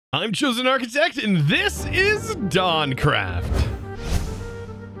I'm ChosenArchitect, and this is DawnCraft.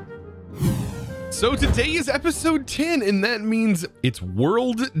 So today is episode 10, and that means it's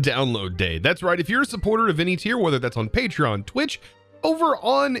World Download Day. That's right, if you're a supporter of any tier, whether that's on Patreon, Twitch, over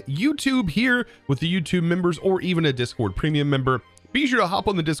on YouTube here with the YouTube members, or even a Discord premium member, be sure to hop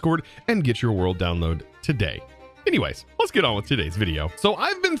on the Discord and get your World Download today. Anyways, let's get on with today's video. So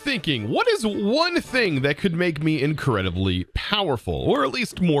I've been thinking, what is one thing that could make me incredibly powerful, or at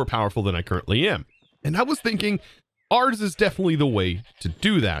least more powerful than I currently am? And I was thinking, ours is definitely the way to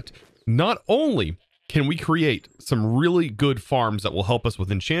do that. Not only can we create some really good farms that will help us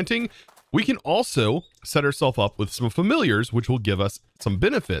with enchanting, we can also set ourselves up with some familiars, which will give us some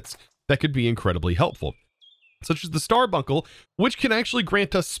benefits that could be incredibly helpful, such as the Starbuncle, which can actually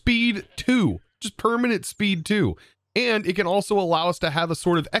grant us speed 2. Just permanent speed 2, and it can also allow us to have a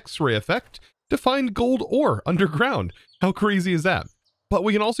sort of X-ray effect to find gold ore underground. How crazy is that? But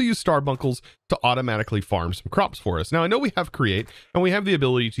we can also use Starbuncles to automatically farm some crops for us. Now I know we have Create, and we have the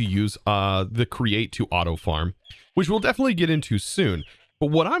ability to use the Create to auto farm, which we'll definitely get into soon. But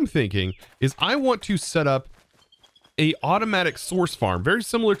what I'm thinking is I want to set up a automatic source farm, very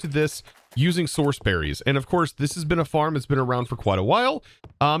similar to this, using source berries. And of course, this has been a farm that's been around for quite a while,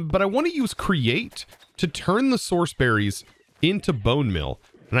 but I want to use Create to turn the source berries into bone meal.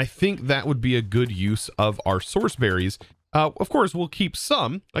 And I think that would be a good use of our source berries. Of course, we'll keep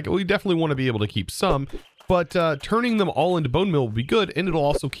some, like we definitely want to be able to keep some, but turning them all into bone meal will be good. And it'll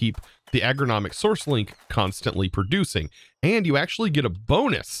also keep the agronomic source link constantly producing. And you actually get a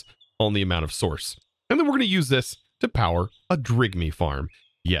bonus on the amount of source. And then we're going to use this to power a Drygmy farm.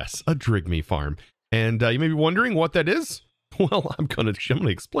 Yes, a Drygmy farm. And you may be wondering what that is. Well, I'm gonna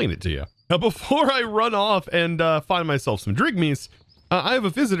explain it to you. Now, before I run off and find myself some Drygmies, I have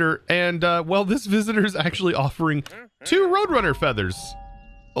a visitor, and well, this visitor is actually offering 2 Roadrunner feathers.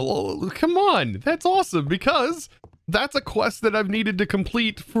 Oh, come on, that's awesome, because that's a quest that I've needed to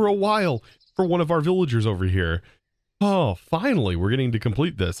complete for a while for one of our villagers over here. Oh, finally, we're getting to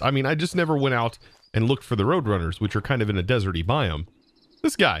complete this. I mean, I just never went out and looked for the Roadrunners, which are kind of in a deserty biome.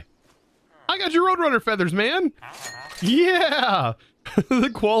 This guy, I got your Roadrunner feathers, man. Yeah,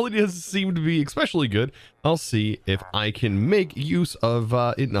 the quality has seemed to be especially good. I'll see if I can make use of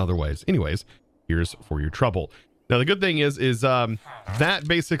it in other ways. Anyways, here's for your trouble. Now, the good thing is that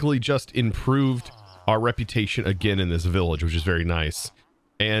basically just improved our reputation again in this village, which is very nice.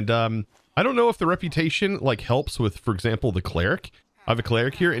 And I don't know if the reputation like helps with, for example, the cleric. I have a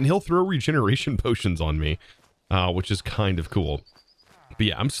cleric here, and he'll throw regeneration potions on me, which is kind of cool. But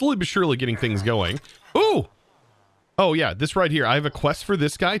yeah, I'm slowly but surely getting things going. Ooh! Oh yeah, this right here. I have a quest for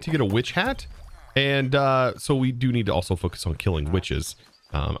this guy to get a witch hat. And so we do need to also focus on killing witches.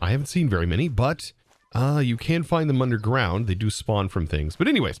 I haven't seen very many, but you can find them underground. They do spawn from things. But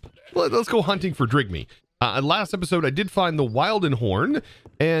anyways, let's go hunting for Drygmy. Last episode, I did find the Wildenhorn,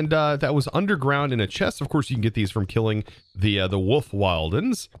 and that was underground in a chest. Of course, you can get these from killing the wolf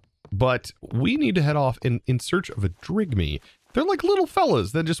wildens. But we need to head off in search of a Drygmy. They're like little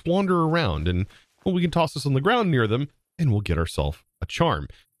fellas that just wander around, and well, we can toss this on the ground near them and we'll get ourselves a charm.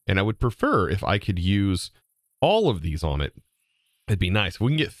 And I would prefer if I could use all of these on it. It'd be nice. If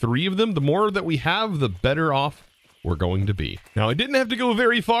we can get 3 of them, the more that we have, the better off we're going to be. Now, I didn't have to go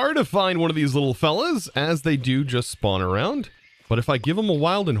very far to find one of these little fellas, as they do just spawn around. But if I give him a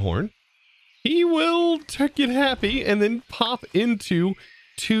Wildenhorn, he will get happy and then pop into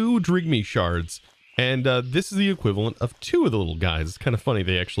 2 Drygmy shards. And this is the equivalent of 2 of the little guys. It's kind of funny.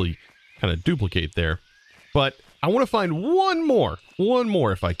 They actually kind of duplicate there. But I want to find one more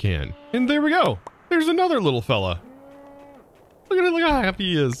if I can. And there we go. There's another little fella. Look at it, look how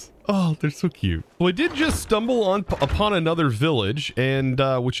happy he is. Oh, they're so cute. Well, I did just stumble upon another village, and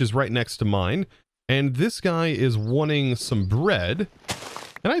which is right next to mine. And this guy is wanting some bread.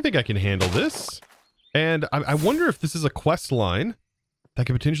 And I think I can handle this. And I wonder if this is a quest line that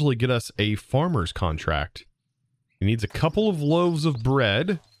could potentially get us a farmer's contract. He needs a couple of loaves of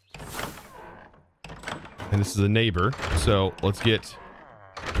bread. And this is a neighbor. So let's get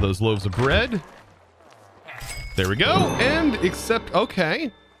those loaves of bread. There we go. And accept.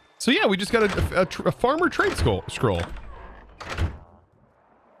 Okay. So yeah, we just got a farmer trade scroll.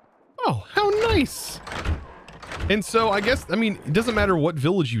 Oh, how nice. And so I guess, I mean, it doesn't matter what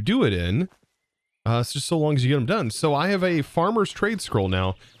village you do it in. It's just so long as you get them done. So I have a farmer's trade scroll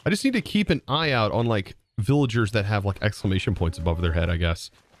now. I just need to keep an eye out on like villagers that have like exclamation points above their head, I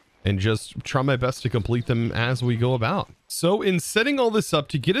guess. And just try my best to complete them as we go about. So in setting all this up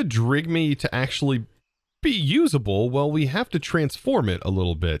to get a Drygmy to actually be usable, well, we have to transform it a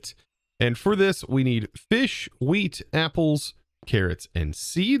little bit. And for this, we need fish, wheat, apples, carrots, and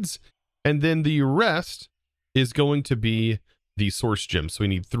seeds. And then the rest is going to be the source gems. So we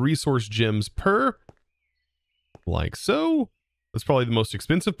need 3 source gems per, like so. That's probably the most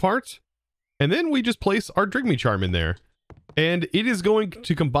expensive part. And then we just place our Drygmy charm in there. And it is going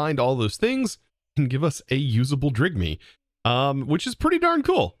to combine all those things and give us a usable Drygmy, which is pretty darn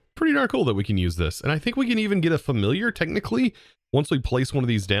cool. Pretty darn cool that we can use this. And I think we can even get a familiar technically once we place one of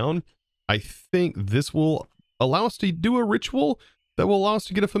these down. I think this will allow us to do a ritual that will allow us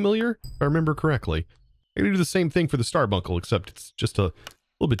to get a familiar, if I remember correctly. I'm going to do the same thing for the Starbuncle, except it's just a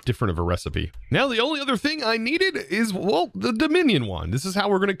little bit different of a recipe. Now, the only other thing I needed is, well, the Dominion one. This is how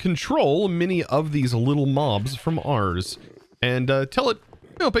we're going to control many of these little mobs from ours and tell it,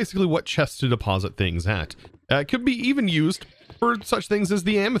 you know, basically what chests to deposit things at. It could be even used for such things as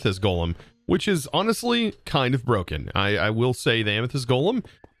the Amethyst Golem, which is honestly kind of broken. I will say the Amethyst Golem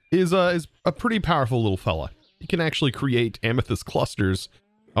is a pretty powerful little fella. You can actually create amethyst clusters,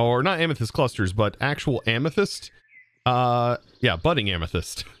 or not amethyst clusters, but actual amethyst. Yeah, budding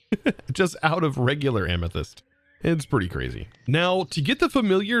amethyst, just out of regular amethyst. It's pretty crazy. Now, to get the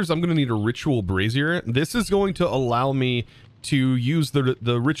familiars, I'm going to need a ritual brazier. This is going to allow me to use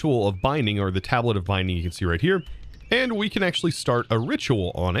the ritual of binding, or the tablet of binding you can see right here. And we can actually start a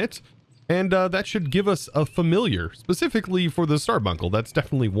ritual on it. And that should give us a familiar, specifically for the Starbuncle. That's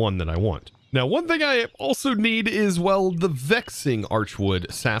definitely one that I want. Now, one thing I also need is, well, the Vexing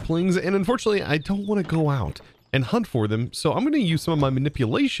Archwood saplings. And unfortunately, I don't want to go out and hunt for them. So I'm going to use some of my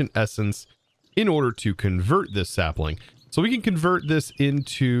manipulation essence in order to convert this sapling. So we can convert this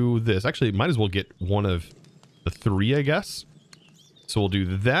into this. Actually, might as well get one of the 3, I guess. So we'll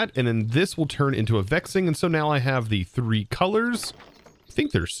do that. And then this will turn into a Vexing. And so now I have the 3 colors. I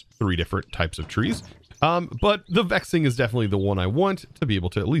think there's 3 different types of trees. But the Vexing is definitely the one I want to be able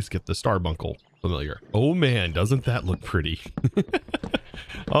to at least get the Starbuncle familiar. Oh man, doesn't that look pretty?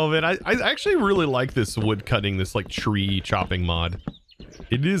 Oh man, I actually really like this wood cutting, this like tree chopping mod.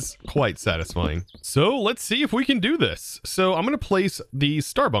 It is quite satisfying. So let's see if we can do this. So I'm going to place the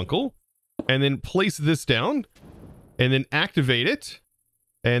Starbuncle and then place this down and then activate it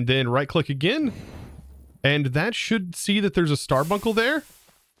and then right click again. And that should see that there's a Starbuncle there.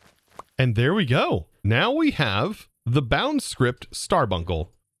 And there we go. Now we have the bound script Starbuncle.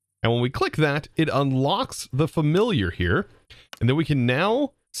 And when we click that, it unlocks the familiar here. And then we can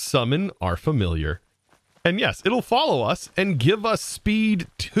now summon our familiar. And yes, it'll follow us and give us speed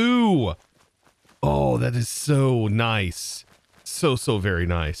 2. Oh, that is so nice. So very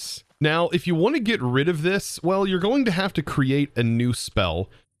nice. Now, if you want to get rid of this, well, you're going to have to create a new spell.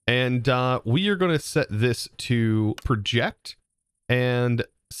 And we are going to set this to project and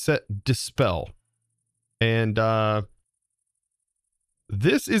set dispel. And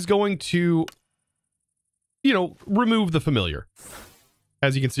this is going to, you know, remove the familiar,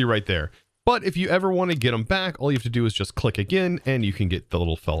 as you can see right there. But if you ever want to get them back, all you have to do is just click again and you can get the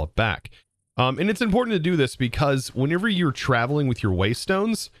little fella back. And it's important to do this because whenever you're traveling with your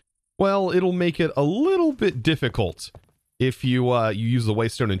waystones, well, it'll make it a little bit difficult. If you you use the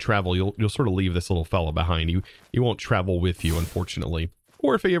waystone and travel, you'll sort of leave this little fella behind you. He won't travel with you, unfortunately.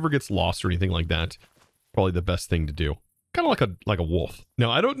 Or if he ever gets lost or anything like that, probably the best thing to do. Kind of like a wolf.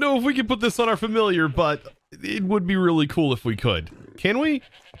 Now, I don't know if we can put this on our familiar, but it would be really cool if we could. Can we?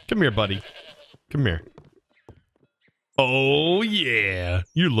 Come here, buddy. Come here. Oh, yeah.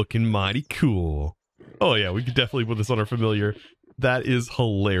 You're looking mighty cool. Oh, yeah. We could definitely put this on our familiar. That is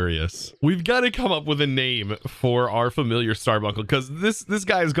hilarious. We've got to come up with a name for our familiar Starbuncle because this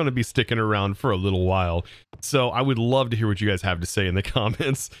guy is going to be sticking around for a little while. So I would love to hear what you guys have to say in the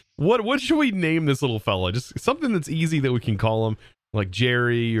comments. What should we name this little fella? Just something that's easy that we can call him, like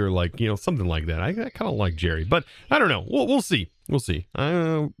Jerry or like, you know, something like that. I kind of like Jerry, but I don't know. We'll see. We'll see.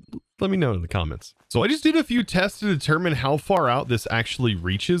 Let me know in the comments. So I just did a few tests to determine how far out this actually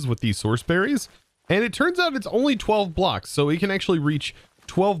reaches with these source berries. And it turns out it's only 12 blocks, so it can actually reach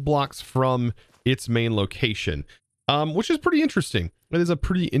 12 blocks from its main location, which is pretty interesting. It is a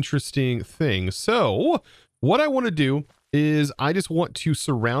pretty interesting thing. So what I want to do is I just want to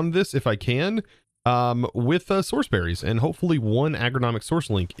surround this, if I can, with source berries, and hopefully one agronomic source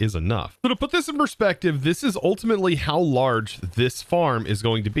link is enough. So to put this in perspective, this is ultimately how large this farm is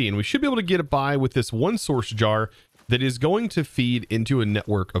going to be, and we should be able to get it by with this one source jar that is going to feed into a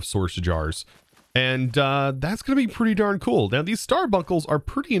network of source jars. And that's going to be pretty darn cool. Now, these Starbuncles are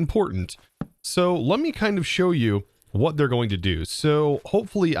pretty important. So let me kind of show you what they're going to do. So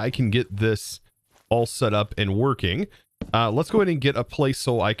hopefully I can get this all set up and working. Let's go ahead and get a place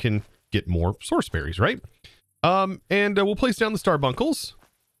so I can get more source berries, right? And we'll place down the Starbuncles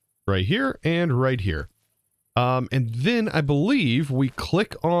right here and right here. And then I believe we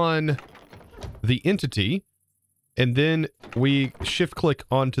click on the entity, and then we shift click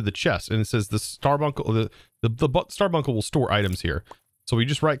onto the chest, and it says the starbuncle, the starbuncle will store items here. So we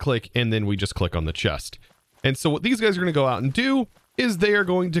just right click and then we just click on the chest. And so what these guys are going to go out and do is they are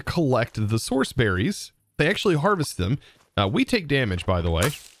going to collect the source berries. They actually harvest them. We take damage, by the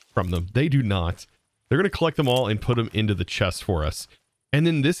way, from them. They do not. They're going to collect them all and put them into the chest for us. And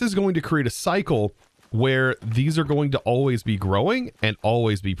then this is going to create a cycle where these are going to always be growing and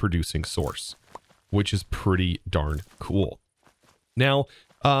always be producing source, which is pretty darn cool. Now,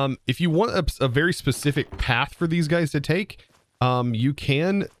 if you want a very specific path for these guys to take, you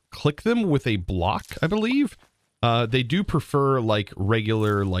can click them with a block, I believe. They do prefer like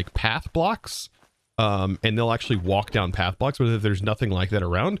regular like path blocks, and they'll actually walk down path blocks, but if there's nothing like that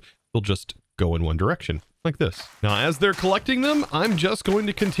around, they'll just go in one direction like this. Now, as they're collecting them, I'm just going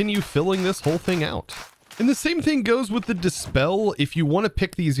to continue filling this whole thing out. And the same thing goes with the dispel. If you want to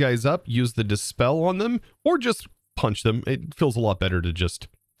pick these guys up, use the dispel on them or just punch them. It feels a lot better to just,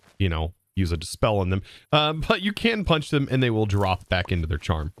 you know, use a dispel on them. But you can punch them and they will drop back into their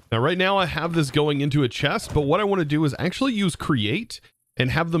charm. Now, right now I have this going into a chest, but what I want to do is actually use create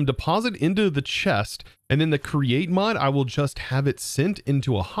and have them deposit into the chest. And then the create mod, I will just have it sent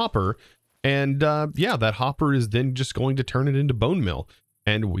into a hopper. And yeah, that hopper is then just going to turn it into bone meal.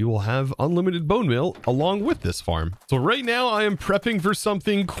 And we will have unlimited bone meal along with this farm. So right now I am prepping for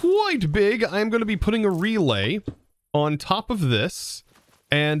something quite big. I'm going to be putting a relay on top of this.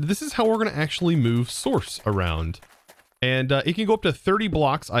 And this is how we're going to actually move source around. And it can go up to 30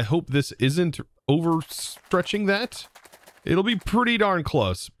 blocks. I hope this isn't overstretching that. It'll be pretty darn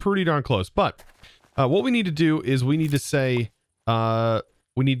close. Pretty darn close. But what we need to do is we need to say...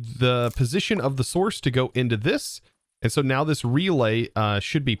 we need the position of the source to go into this. And so now this relay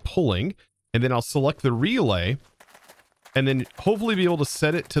should be pulling. And then I'll select the relay. And then hopefully be able to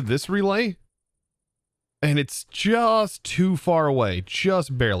set it to this relay. And it's just too far away.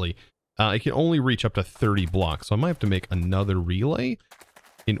 Just barely. It can only reach up to 30 blocks. So I might have to make another relay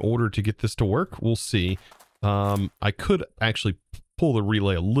in order to get this to work. We'll see. I could actually pull the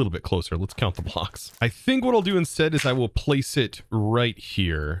relay a little bit closer. Let's count the blocks. I think what I'll do instead is I will place it right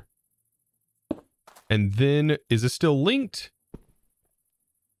here. And then, is this still linked?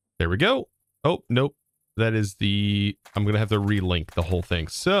 There we go. Oh, nope. That is the, I'm going to have to relink the whole thing.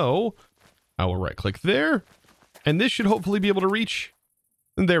 So I will right click there. And this should hopefully be able to reach.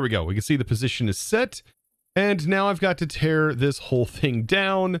 And there we go. We can see the position is set. And now I've got to tear this whole thing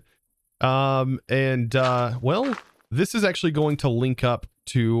down. Well, this is actually going to link up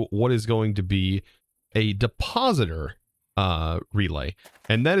to what is going to be a depositor relay.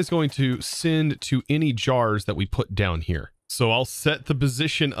 And that is going to send to any jars that we put down here. So I'll set the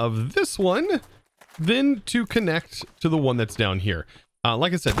position of this one, then to connect to the one that's down here.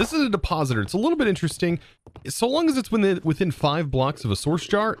 Like I said, this is a depositor. It's a little bit interesting. So long as it's within 5 blocks of a source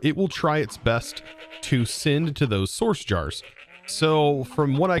jar, it will try its best to send to those source jars. So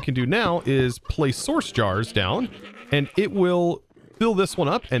from what I can do now is place source jars down, and it will fill this one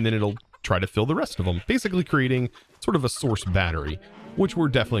up, and then it'll try to fill the rest of them, basically creating sort of a source battery, which we're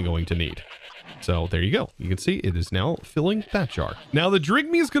definitely going to need. So there you go. You can see it is now filling that jar. Now the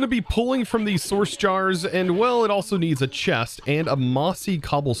Drygmy is going to be pulling from these source jars, and well, it also needs a chest and a mossy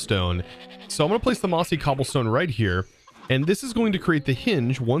cobblestone. So I'm going to place the mossy cobblestone right here, and this is going to create the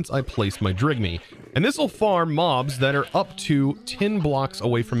hinge once I place my Drygmy. And this will farm mobs that are up to 10 blocks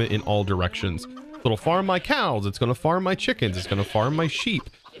away from it in all directions. It'll farm my cows, it's going to farm my chickens, it's going to farm my sheep,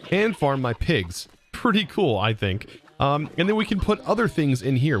 and farm my pigs. Pretty cool, I think. And then we can put other things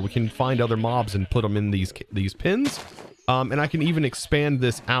in here. We can find other mobs and put them in these pins. And I can even expand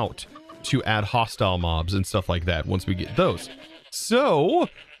this out to add hostile mobs and stuff like that once we get those. So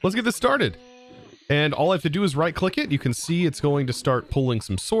let's get this started. And all I have to do is right click it. You can see it's going to start pulling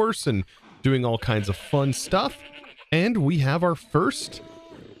some source and doing all kinds of fun stuff. And we have our first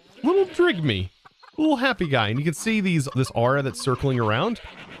little Drygmy, little happy guy. And you can see this aura that's circling around.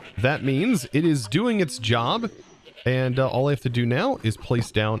 That means it is doing its job. And all I have to do now is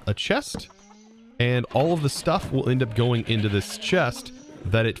place down a chest, and all of the stuff will end up going into this chest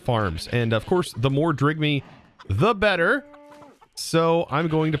that it farms. And of course, the more Drygmy, the better. So I'm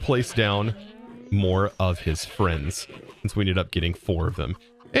going to place down more of his friends, since we ended up getting 4 of them.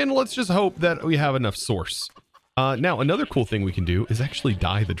 And let's just hope that we have enough source. Now, another cool thing we can do is actually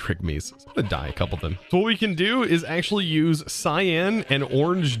dye the Drygmies. So I'm going to dye a couple of them. So what we can do is actually use cyan and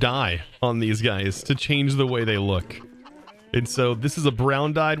orange dye on these guys to change the way they look. And so this is a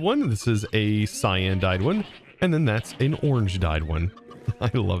brown dyed one. This is a cyan dyed one. And then that's an orange dyed one.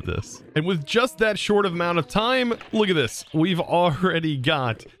 I love this. And with just that short amount of time, look at this. We've already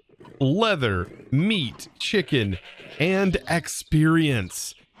got leather, meat, chicken, and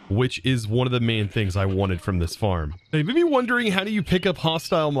experience, which is one of the main things I wanted from this farm. Now, you may be wondering, how do you pick up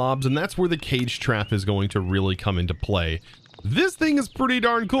hostile mobs? And that's where the cage trap is going to really come into play. This thing is pretty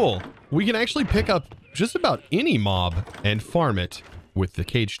darn cool. We can actually pick up just about any mob and farm it with the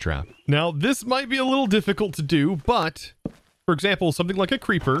cage trap. Now, this might be a little difficult to do, but for example, something like a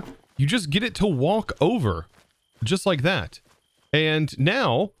creeper, you just get it to walk over just like that. And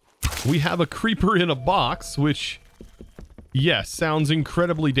now we have a creeper in a box, which, yes, sounds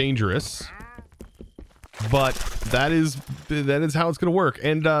incredibly dangerous, but that is how it's going to work.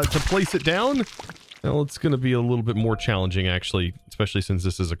 And to place it down, well, it's going to be a little bit more challenging, actually, especially since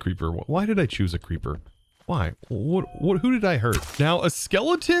this is a creeper. Why did I choose a creeper? Why? Who did I hurt? Now, a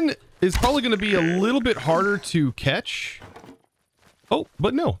skeleton is probably going to be a little bit harder to catch. Oh,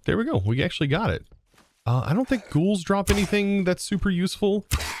 but no, there we go. We actually got it. I don't think ghouls drop anything that's super useful,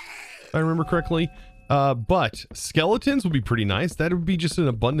 if I remember correctly. But skeletons would be pretty nice. That would be just an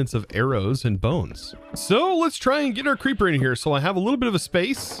abundance of arrows and bones. So let's try and get our creeper in here. So I have a little bit of a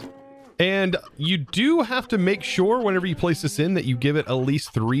space. And you do have to make sure whenever you place this in that you give it at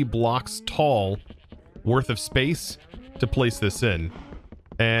least 3 blocks tall worth of space to place this in.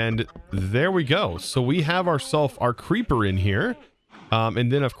 And there we go. So we have ourselves our creeper in here.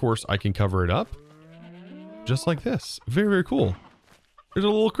 And then, of course, I can cover it up just like this. Very, very cool. There's a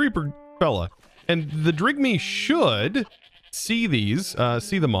little creeper fella. And the Drygmy should see these,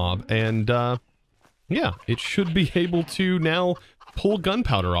 see the mob. And, yeah, it should be able to now pull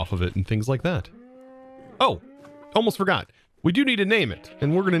gunpowder off of it and things like that. Oh, almost forgot. We do need to name it.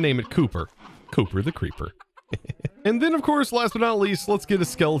 And we're going to name it Cooper. Cooper the Creeper. And then, of course, last but not least, let's get a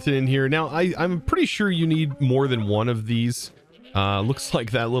skeleton in here. Now, I'm pretty sure you need more than one of these. Looks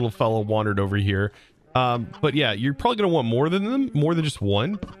like that little fellow wandered over here. But yeah, you're probably going to want more than just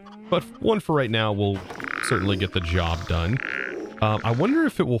one. But one for right now will certainly get the job done. I wonder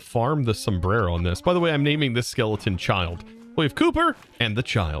if it will farm the sombrero on this. By the way, I'm naming this skeleton Child. We have Cooper and the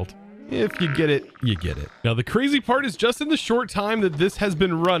Child. If you get it, you get it. Now, the crazy part is just in the short time that this has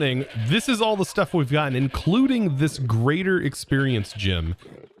been running, this is all the stuff we've gotten, including this greater experience gem.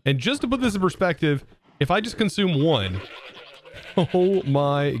 And just to put this in perspective, if I just consume one, oh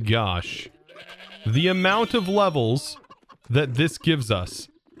my gosh, the amount of levels that this gives us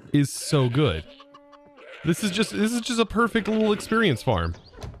is so good. This is just a perfect little experience farm.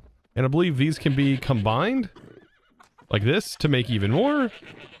 And I believe these can be combined like this to make even more.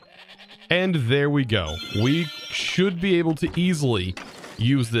 And there we go. We should be able to easily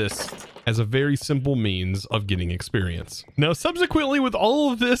use this as a very simple means of getting experience. Now, subsequently, with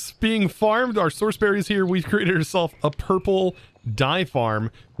all of this being farmed, our source berries here, we've created ourselves a purple dye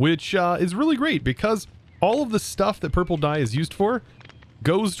farm, which is really great because all of the stuff that purple dye is used for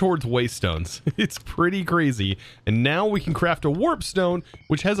goes towards waystones. It's pretty crazy. And now we can craft a warp stone,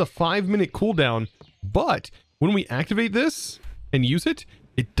 which has a 5-minute cooldown. But when we activate this and use it,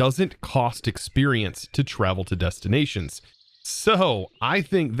 it doesn't cost experience to travel to destinations. So I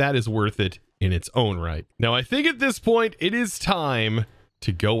think that is worth it in its own right. Now, I think at this point, it is time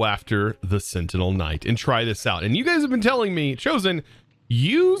to go after the Sentinel Knight and try this out. And you guys have been telling me, Chosen,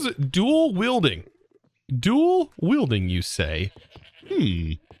 use dual wielding. Dual wielding, you say?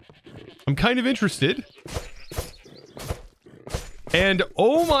 I'm kind of interested. And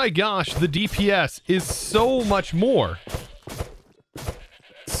oh my gosh, the DPS is so much more.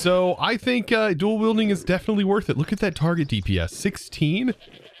 So I think dual wielding is definitely worth it. Look at that target DPS, 16.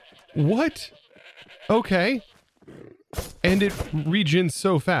 What? Okay. And it regens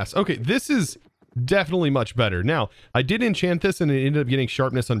so fast. Okay, this is definitely much better. Now, I did enchant this and it ended up getting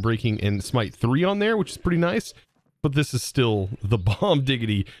sharpness, unbreaking, and smite 3 on there, which is pretty nice. But this is still the bomb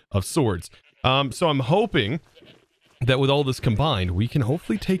diggity of swords. So I'm hoping that with all this combined, we can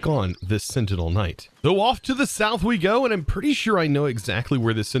hopefully take on this Sentinel Knight. So off to the south we go, and I'm pretty sure I know exactly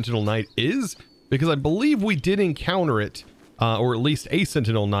where this Sentinel Knight is, because I believe we did encounter it, or at least a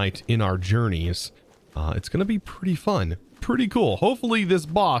Sentinel Knight in our journeys. It's going to be pretty fun, pretty cool. Hopefully this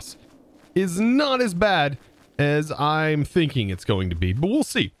boss is not as bad as I'm thinking it's going to be, but we'll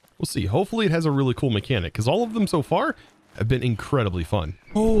see. We'll see. Hopefully it has a really cool mechanic, because all of them so far have been incredibly fun.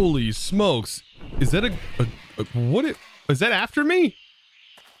 Holy smokes. Is that is that after me?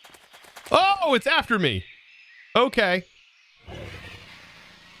 Oh, it's after me. Okay.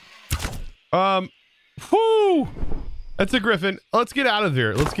 Whoo! That's a griffin. Let's get out of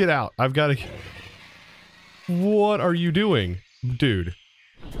here. Let's get out. I've got to... What are you doing, dude?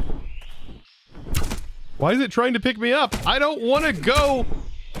 Why is it trying to pick me up? I don't want to go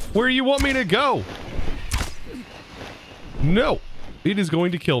where you want me to go. No, it is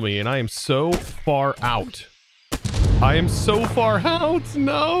going to kill me, and I am so far out. I am so far out.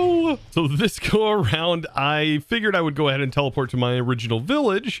 No. So this go around, I figured I would go ahead and teleport to my original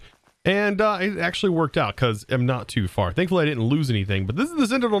village, and it actually worked out because I'm not too far. Thankfully, I didn't lose anything, but this is the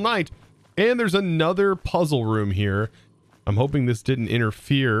Sentinel Knight, and there's another puzzle room here. I'm hoping this didn't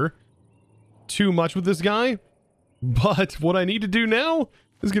interfere too much with this guy, but what I need to do now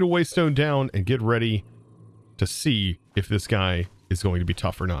is get a waystone down and get ready to see if this guy is going to be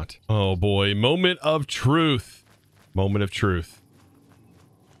tough or not. Oh boy, moment of truth. Moment of truth.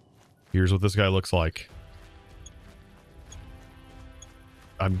 Here's what this guy looks like.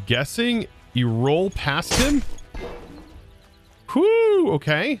 I'm guessing you roll past him. Whew,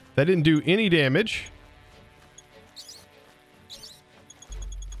 okay. That didn't do any damage.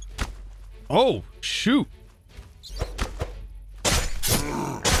 Oh, shoot.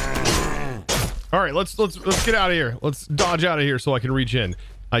 All right, let's get out of here. Let's dodge out of here so I can reach in.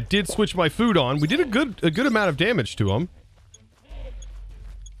 I did switch my food on. We did a good amount of damage to him,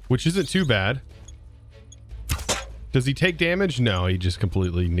 which isn't too bad. Does he take damage? No, he just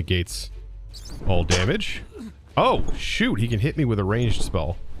completely negates all damage. Oh, shoot, he can hit me with a ranged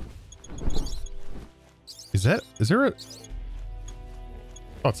spell. Is there a...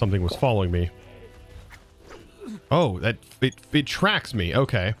 thought something was following me. Oh, it tracks me.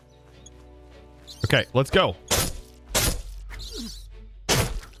 Okay. Okay, let's go.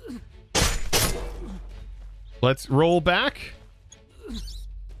 Let's roll back.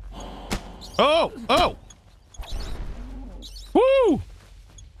 Oh, oh. Woo!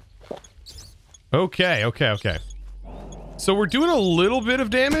 Okay, okay, okay. So we're doing a little bit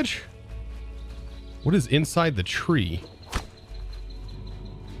of damage. What is inside the tree?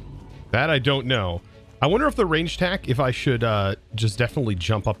 That I don't know. I wonder if the range attack, if I should just definitely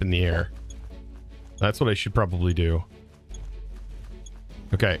jump up in the air. That's what I should probably do.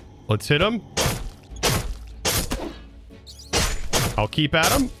 Okay, let's hit him. I'll keep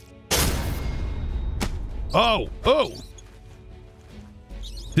at him. Oh, oh.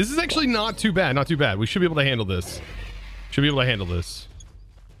 This is actually not too bad, not too bad. We should be able to handle this. Should be able to handle this.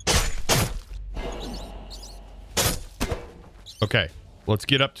 Okay, let's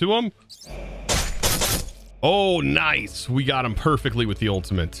get up to him. Oh, nice. We got him perfectly with the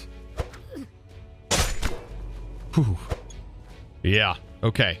ultimate. Whew. Yeah,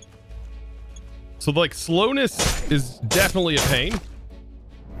 okay. So, like, slowness is definitely a pain.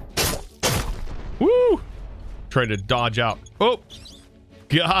 Woo! Trying to dodge out. Oh!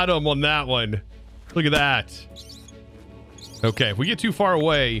 Got him on that one. Look at that. Okay, if we get too far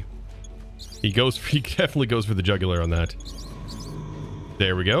away, he definitely goes for the jugular on that.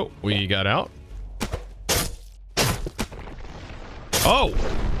 There we go. We got out. Oh!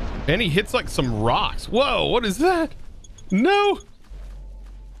 And he hits like some rocks. Whoa, what is that? No!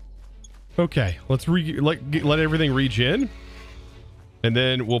 Okay, let's let everything regen. And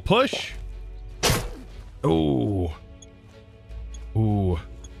then we'll push. Oh. Ooh.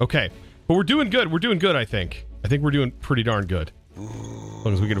 Okay. But we're doing good. We're doing good, I think. I think we're doing pretty darn good. As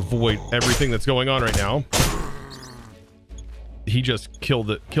long as we can avoid everything that's going on right now. He just killed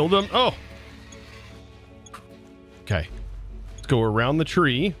him. Oh! Okay. Let's go around the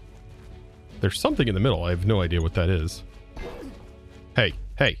tree. There's something in the middle. I have no idea what that is. Hey,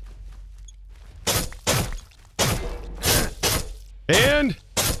 hey. And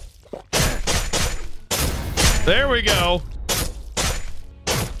there we go.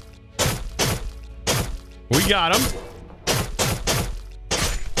 We got him.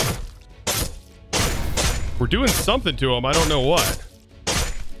 We're doing something to him. I don't know what.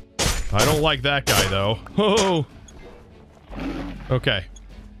 I don't like that guy though. Oh. Okay.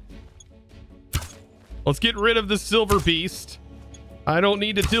 Let's get rid of the silver beast. I don't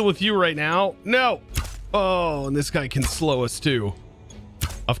need to deal with you right now. No. Oh, and this guy can slow us too.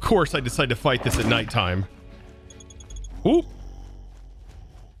 Of course I decide to fight this at nighttime. Oop.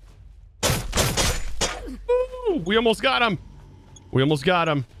 Ooh, we almost got him. We almost got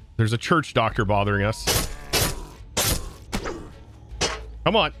him. There's a church doctor bothering us.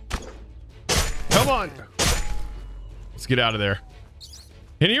 Come on. Come on. Let's get out of there.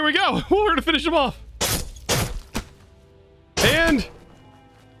 And here we go. We're going to finish him off. And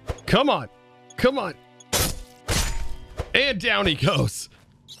come on. Come on. And down he goes.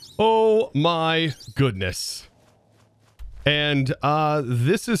 Oh my goodness. And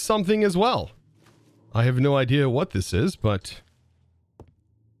this is something as well. I have no idea what this is, but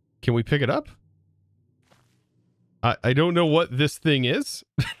can we pick it up? I don't know what this thing is.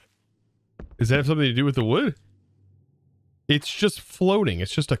 Does that have something to do with the wood? It's just floating.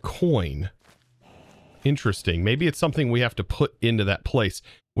 It's just a coin. Interesting. Maybe it's something we have to put into that place.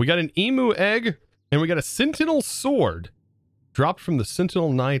 We got an emu egg and we got a Sentinel sword dropped from the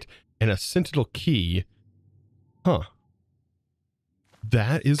Sentinel Knight and a Sentinel key. Huh.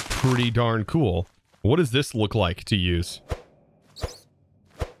 That is pretty darn cool. What does this look like to use?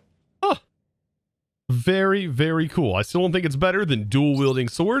 Huh. Very, very cool. I still don't think it's better than dual wielding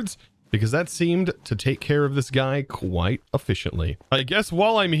swords, because that seemed to take care of this guy quite efficiently. I guess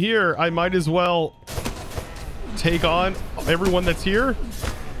while I'm here, I might as well take on everyone that's here.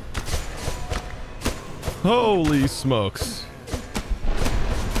 Holy smokes.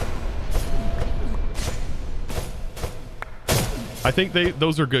 I think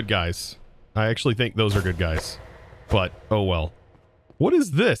those are good guys. I actually think those are good guys. But, oh well. What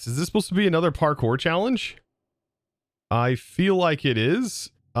is this? Is this supposed to be another parkour challenge? I feel like it is.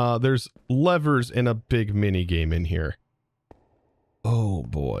 There's levers and a big mini game in here. Oh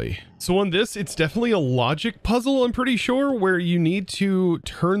boy. So on this, it's definitely a logic puzzle, I'm pretty sure, where you need to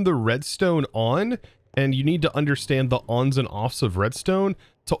turn the redstone on, and you need to understand the ons and offs of redstone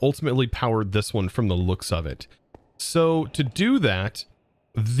to ultimately power this one from the looks of it. So to do that,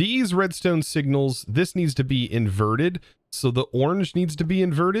 these redstone signals, this needs to be inverted. So the orange needs to be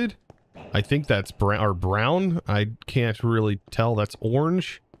inverted. I think that's brown. I can't really tell. That's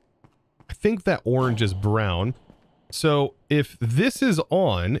orange. I think that orange is brown. So if this is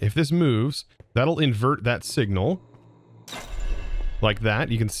on, if this moves, that'll invert that signal. Like that.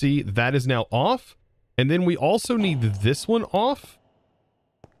 You can see that is now off. And then we also need this one off.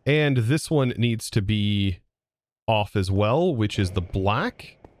 And this one needs to be off as well, which is the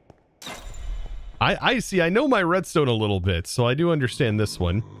black. I see. I know my redstone a little bit, so I do understand this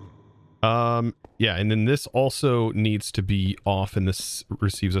one. Yeah, and then this also needs to be off, and this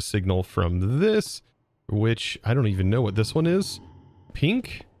receives a signal from this, which I don't even know what this one is.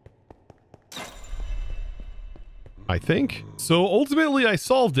 Pink? I think. So ultimately I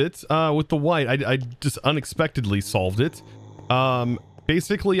solved it with the white. I just unexpectedly solved it.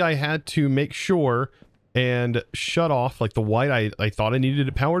 Basically I had to make sure and shut off like the white. I thought I needed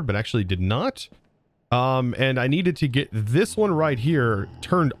it powered, but actually did not. And I needed to get this one right here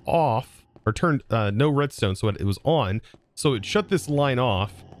turned off, or turned no redstone, so it was on. So it shut this line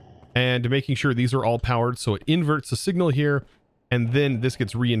off, and making sure these are all powered, so it inverts the signal here, and then this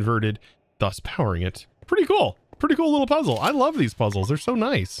gets re-inverted, thus powering it. Pretty cool. Pretty cool little puzzle. I love these puzzles. They're so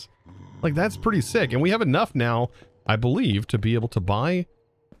nice. Like, that's pretty sick. And we have enough now, I believe, to be able to buy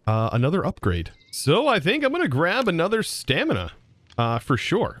another upgrade. So I think I'm going to grab another stamina for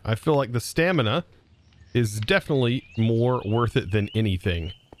sure. I feel like the stamina is definitely more worth it than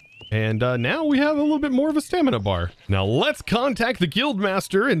anything. And now we have a little bit more of a stamina bar. Now let's contact the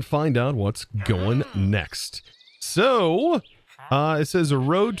Guildmaster and find out what's going next. So it says a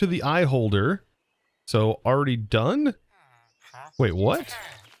road to the eye holder. So already done? Wait, what?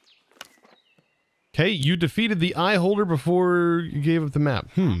 Okay, you defeated the eye holder before you gave up the map.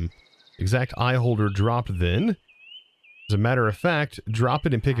 Exact eye holder dropped then. As a matter of fact, drop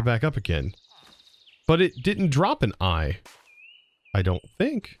it and pick it back up again. But it didn't drop an eye. I don't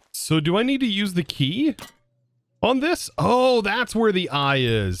think. So do I need to use the key on this? Oh, that's where the eye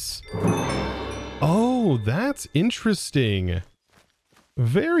is. Oh, that's interesting.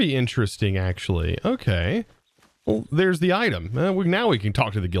 Very interesting, actually. Okay. Well, there's the item. Now we can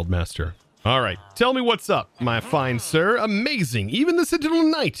talk to the Guildmaster. All right. Tell me what's up, my fine sir. Amazing. Even the Sentinel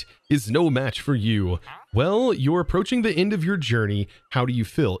Knight is no match for you. Well, you're approaching the end of your journey. How do you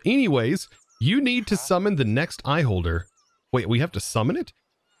feel? Anyways, you need to summon the next eye holder. Wait, we have to summon it?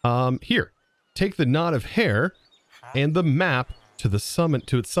 Here. Take the knot of hair and the map to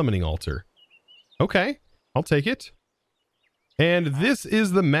its summoning altar. Okay, I'll take it. And this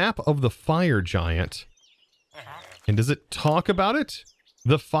is the map of the fire giant. And does it talk about it?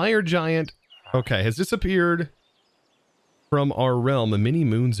 The fire giant, okay, has disappeared from our realm many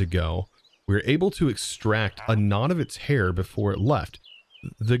moons ago. We were able to extract a knot of its hair before it left.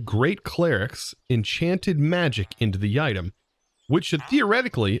 The great clerics enchanted magic into the item, which should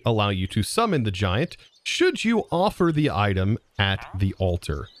theoretically allow you to summon the giant should you offer the item at the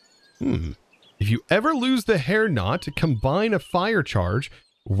altar. If you ever lose the hair knot, combine a fire charge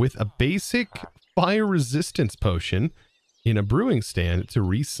with a basic fire resistance potion in a brewing stand to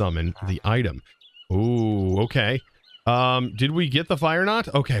resummon the item. Ooh, okay. Did we get the fire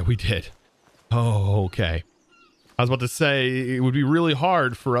knot? Okay, we did. Oh, okay. I was about to say, it would be really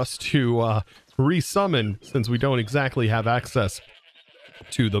hard for us to resummon since we don't exactly have access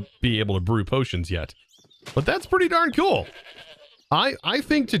to be able to brew potions yet. But that's pretty darn cool. I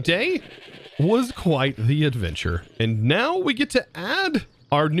think today was quite the adventure. And now we get to add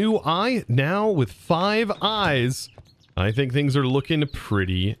our new eye, now with 5 eyes. I think things are looking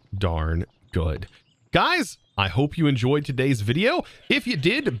pretty darn good. Guys, I hope you enjoyed today's video. If you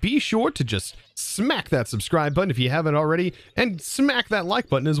did, be sure to just smack that subscribe button if you haven't already, and smack that like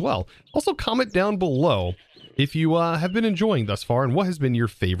button as well. Also, comment down below if you have been enjoying thus far and what has been your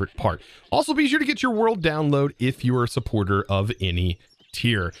favorite part. Also, be sure to get your world download if you're a supporter of any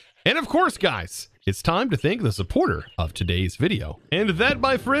tier. And of course, guys, it's time to thank the supporter of today's video. And that,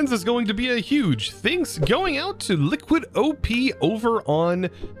 my friends, is going to be a huge thanks going out to Liquid OP over on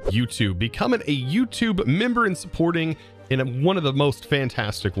YouTube, becoming a YouTube member and supporting in one of the most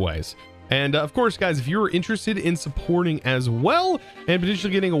fantastic ways. And of course, guys, if you're interested in supporting as well and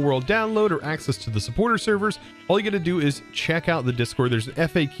potentially getting a world download or access to the supporter servers, all you got to do is check out the Discord. There's an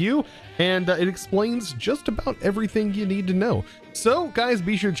FAQ and it explains just about everything you need to know. So guys,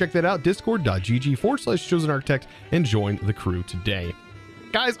 be sure to check that out, discord.gg/ChosenArchitect, and join the crew today.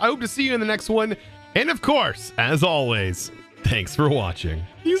 Guys, I hope to see you in the next one. And of course, as always, thanks for watching.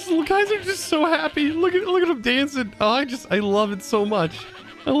 These little guys are just so happy. Look at them dancing. Oh, I love it so much.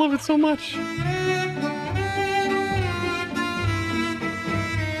 I love it so much.